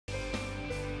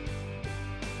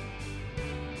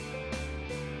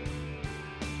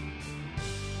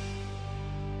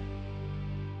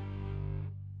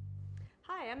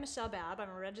Hi, I'm Michelle Babb. I'm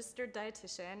a registered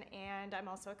dietitian and I'm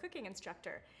also a cooking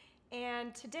instructor.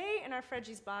 And today in our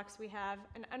Freggies box we have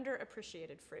an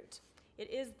underappreciated fruit. It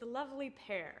is the lovely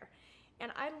pear.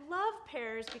 And I love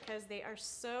pears because they are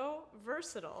so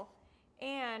versatile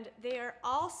and they are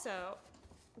also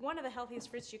one of the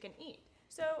healthiest fruits you can eat.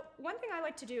 So one thing I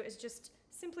like to do is just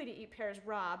simply to eat pears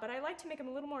raw, but I like to make them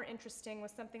a little more interesting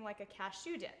with something like a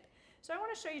cashew dip. So I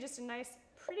want to show you just a nice,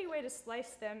 pretty way to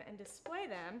slice them and display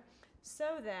them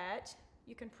so that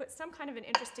you can put some kind of an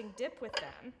interesting dip with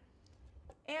them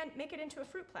and make it into a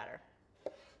fruit platter.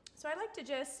 So I like to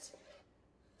just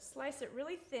slice it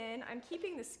really thin. I'm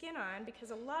keeping the skin on because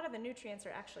a lot of the nutrients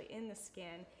are actually in the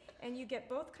skin, and you get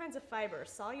both kinds of fiber,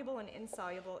 soluble and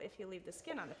insoluble, if you leave the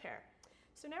skin on the pear.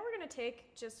 So now we're going to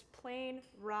take just plain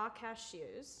raw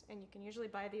cashews, and you can usually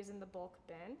buy these in the bulk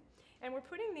bin. And we're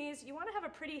putting these, you want to have a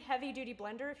pretty heavy duty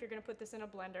blender if you're going to put this in a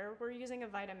blender. We're using a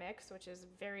Vitamix, which is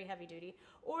very heavy duty,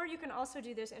 or you can also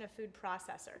do this in a food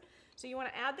processor. So you want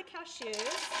to add the cashews.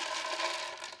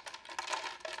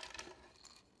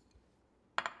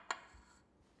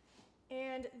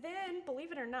 And then,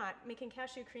 believe it or not, making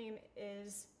cashew cream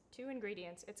is 2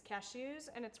 ingredients. It's cashews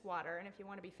and it's water. And if you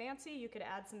want to be fancy, you could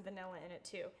add some vanilla in it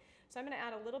too. So I'm going to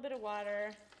add a little bit of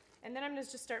water, and then I'm going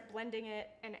to just start blending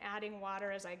it and adding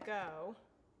water as I go.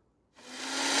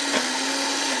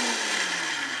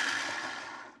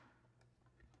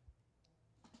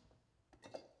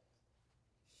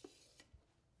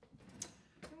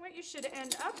 And what you should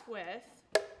end up with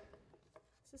is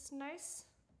this nice,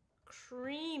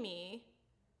 creamy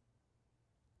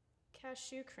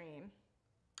cashew cream.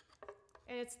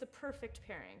 And it's the perfect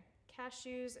pairing.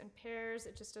 Cashews and pears,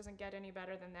 it just doesn't get any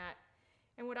better than that.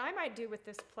 And what I might do with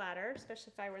this platter,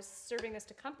 especially if I was serving this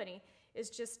to company, is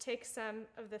just take some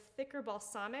of the thicker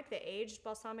balsamic, the aged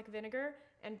balsamic vinegar,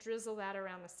 and drizzle that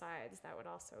around the sides. That would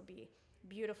also be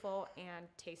beautiful and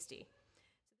tasty.